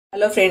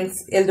Hello friends,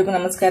 ಎಲ್ರಿಗೂ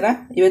ನಮಸ್ಕಾರ.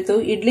 ಇವತ್ತು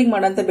ಇಡ್ಲಿಗೆ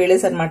ಮಾಡೋಂತ ಬೇಳೆ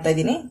ಸಾರು ಮಾಡ್ತಾ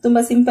ಇದ್ದೀನಿ.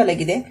 ತುಂಬಾ ಸಿಂಪಲ್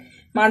ಆಗಿದೆ.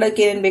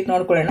 ಮಾಡೋಕೆ ಏನೇನು ಬೇಕು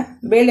ನೋಡ್ಕೊಳ್ಳೋಣ.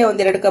 ಬೇಳೆ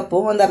ಒಂದೆರಡು ಕಪ್ಪು,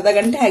 ಒಂದು ಅರ್ಧ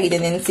ಗಂಟೆ ಆಗಿದೆ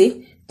ನೆನೆಸಿ.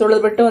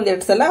 ತೊಳೆದ್ಬಿಟ್ಟು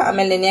ಒಂದೆರಡು ಸಲ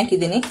ಆಮೇಲೆ ನೆನೆ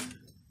ಹಾಕಿದ್ದೀನಿ.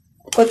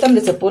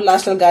 ಕೊತ್ತಂಬರಿ ಸೊಪ್ಪು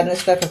ಲಾಸ್ಟಲ್ಲಿ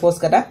ಗಾರ್ನಿಶ್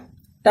ಹಾಕೋಸ್ಕರ.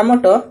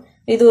 ಟೊಮೊಟೊ,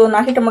 ಇದು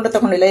ನಾಟಿ ಟೊಮೊಟೊ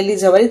ತಗೊಂಡಿಲ್ಲ, ಇಲ್ಲಿ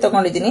ಜವರಿ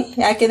ತಗೊಂಡಿದ್ದೀನಿ.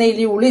 ಯಾಕೆಂದ್ರೆ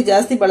ಇಲ್ಲಿ ಹುಳಿ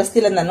ಜಾಸ್ತಿ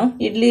ಬಳಸ್ತಿಲ್ಲ ನಾನು.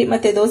 ಇಡ್ಲಿ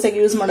ಮತ್ತೆ ದೋಸೆಗೆ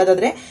ಯೂಸ್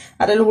ಮಾಡೋದಾದ್ರೆ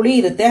ಅದರಲ್ಲಿ ಹುಳಿ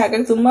ಇರುತ್ತೆ,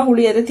 ಹಾಗಾಗಿ ತುಂಬಾ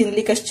ಹುಳಿ ಆದ್ರೆ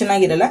ತಿನ್ಲಿಕ್ಕೆ ಅಷ್ಟು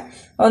ಚೆನ್ನಾಗಿರಲ್ಲ.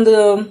 ಒಂದು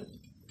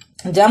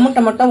ಜಾಮೂನ್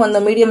ಟೊಮೊಟೊ ಒಂದು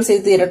ಮೀಡಿಯಂ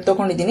ಸೈಜ್ 2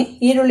 ತಗೊಂಡಿದ್ದೀನಿ.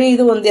 ಈರುಳ್ಳಿ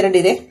ಇದು 1-2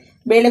 ಇದೆ.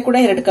 ಬೇಳೆ ಕೂಡ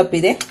 2 ಕಪ್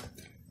ಇದೆ.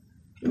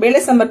 ಬೇಳೆ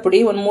ಸಾಂಬಾರ್ ಪುಡಿ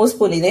 1 3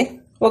 ಸ್ಪೂನ್ ಇದೆ.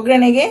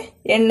 ಒಗ್ಗರಣೆಗೆ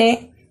ಎಣ್ಣೆ,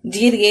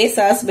 ಜೀರಿಗೆ,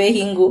 ಸಾಸಿವೆ,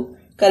 ಹಿಂಗು,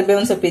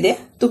 ಕರಿಬೇವಿನ ಸೊಪ್ಪಿದೆ.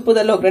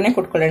 ತುಪ್ಪದಲ್ಲಿ ಒಗ್ಗರಣೆ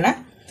ಕೊಟ್ಕೊಳ್ಳೋಣ.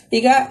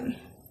 ಈಗ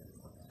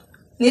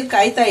ನೀರು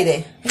ಕಾಯ್ತಾ ಇದೆ.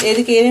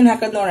 ಇದಕ್ಕೆ ಏನೇನು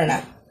ಹಾಕೋದು ನೋಡೋಣ.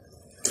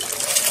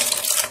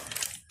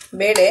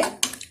 ಬೇಳೆ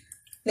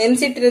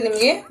ನೆನೆಸಿಟ್ಟಿರೋ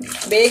ನಿಮಗೆ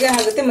ಬೇಗ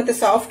ಆಗುತ್ತೆ ಮತ್ತೆ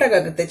ಸಾಫ್ಟ್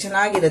ಆಗುತ್ತೆ,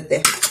 ಚೆನ್ನಾಗಿರುತ್ತೆ.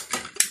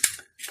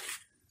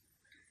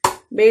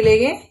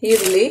 ಬೇಳೆಗೆ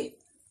ಈರುಳ್ಳಿ,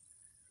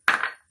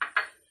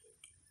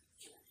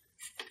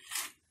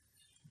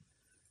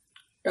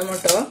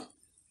 ಟೊಮೊಟೊ,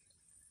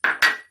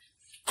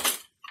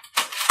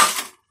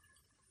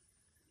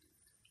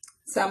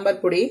 ಸಾಂಬಾರ್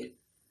ಪುಡಿ,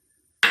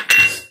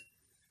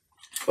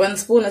 1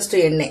 ಸ್ಪೂನ್ ಅಷ್ಟು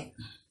ಎಣ್ಣೆ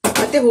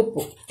ಮತ್ತೆ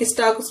ಉಪ್ಪು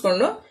ಇಷ್ಟು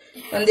ಹಾಕಿಸ್ಕೊಂಡು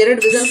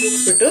 1-2 ವಿಸಲ್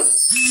ಕೂಗಿಸ್ಬಿಟ್ಟು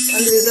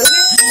 1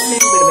 ವಿಸಲ್ಗೆ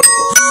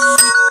ಬಿಡಬೇಕು.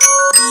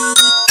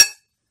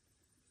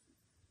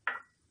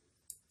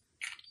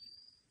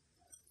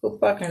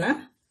 ಉಪ್ಪು ಹಾಕೋಣ,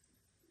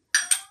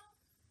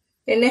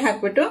 ಎಣ್ಣೆ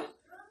ಹಾಕ್ಬಿಟ್ಟು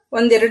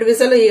 1-2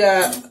 ವಿಸಲ್, ಈಗ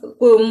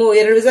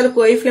 2 ವಿಸಲ್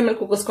ಹೈ ಫ್ಲೇಮಲ್ಲಿ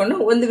ಕೂಗಿಸ್ಕೊಂಡು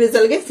 1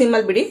 ವಿಸಲ್ಗೆ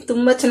ಸಿಮ್ಮಲ್ಲಿ ಬಿಡಿ.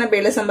 ತುಂಬಾ ಚೆನ್ನಾಗಿ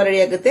ಬೇಳೆ ಸಾಂಬಾರ್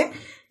ರೆಡಿ ಆಗುತ್ತೆ.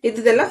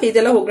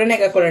 ಇದೆಲ್ಲ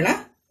ಒಗ್ಗರಣೆಗೆ ಹಾಕೊಳ್ಳೋಣ.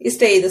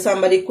 ಇಷ್ಟೇ, ಇದು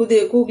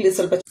ಸಾಂಬಾರಿಗೆ ಕೂಗ್ಲಿ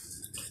ಸ್ವಲ್ಪ.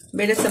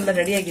 ಬೇಳೆ ಸಾಂಬಾರ್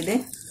ರೆಡಿ ಆಗಿದೆ.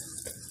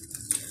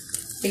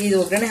 ಈಗ ಇದು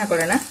ಒಗ್ಗರಣೆ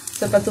ಹಾಕೊಳ್ಳೋಣ.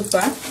 ಸ್ವಲ್ಪ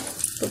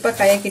ತುಪ್ಪ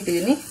ಕಾಯಕ್ಕೆ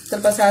ಇಟ್ಟಿದ್ದೀನಿ.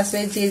 ಸ್ವಲ್ಪ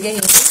ಸಾಸಿವೆ, ಜೀರಿಗೆ,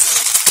 ಹಿಂಗು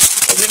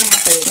ಒಗ್ಗರಣೆ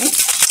ಹಾಕ್ತಾ ಇದ್ದೀನಿ.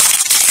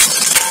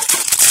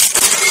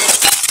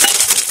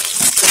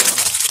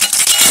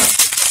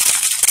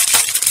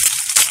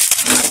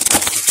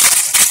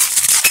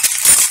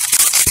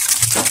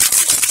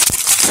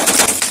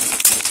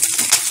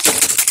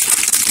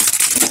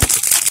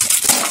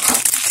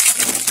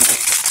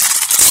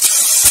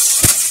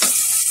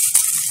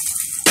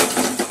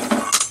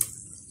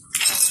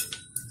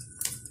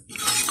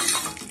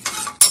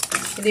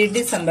 ಇದು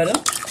ಇಡ್ಲಿ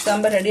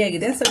ಸಾಂಬಾರ್ ರೆಡಿ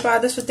ಆಗಿದೆ. ಸ್ವಲ್ಪ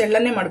ಆದಷ್ಟು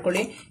ತೆಳ್ಳನೆ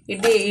ಮಾಡ್ಕೊಳ್ಳಿ.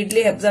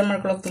 ಇಡ್ಲಿ ಅಬ್ಸರ್ವ್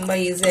ಮಾಡ್ಕೊಳ್ಳೋಕೆ ತುಂಬಾ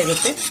ಈಸಿ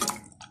ಆಗುತ್ತೆ.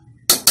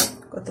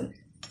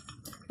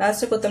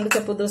 ಲಾಸ್ಟ್ ಕೊತ್ತಂಬರಿ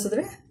ಸೊಪ್ಪು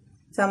ಉದುರಿಸಿದ್ರೆ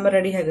ಸಾಂಬಾರ್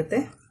ರೆಡಿ ಆಗುತ್ತೆ.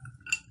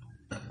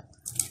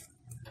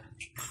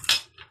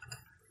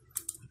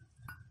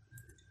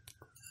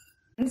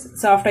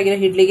 ಸಾಫ್ಟ್ ಆಗಿರೋ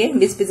ಇಡ್ಲಿಗೆ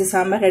ಬಿಸಿ ಬಿಸಿ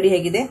ಸಾಂಬಾರ್ ರೆಡಿ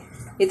ಆಗಿದೆ.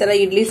 ಈ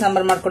ತರ ಇಡ್ಲಿ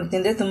ಸಾಂಬಾರ್ ಮಾಡ್ಕೊಂಡು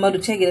ತಿಂದ್ರೆ ತುಂಬಾ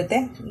ರುಚಿಯಾಗಿರುತ್ತೆ.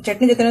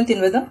 ಚಟ್ನಿ ಜೊತೆನೂ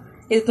ತಿನ್ಬೋದು.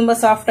 ಇದು ತುಂಬಾ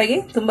ಸಾಫ್ಟ್ ಆಗಿ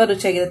ತುಂಬಾ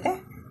ರುಚಿಯಾಗಿರುತ್ತೆ.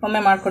 ಒಮ್ಮೆ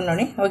ಮಾಡ್ಕೊಂಡು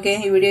ನೋಡಿ. ಓಕೆ,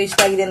 ಈ ವಿಡಿಯೋ ಇಷ್ಟ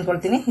ಆಗಿದೆ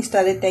ಅನ್ಕೊಳ್ತೀನಿ. ಇಷ್ಟ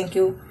ಆದರೆ ಥ್ಯಾಂಕ್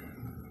ಯು.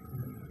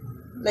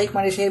 ಲೈಕ್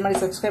ಮಾಡಿ, ಶೇರ್ ಮಾಡಿ,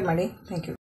 ಸಬ್ಸ್ಕ್ರೈಬ್ ಮಾಡಿ. Thank you.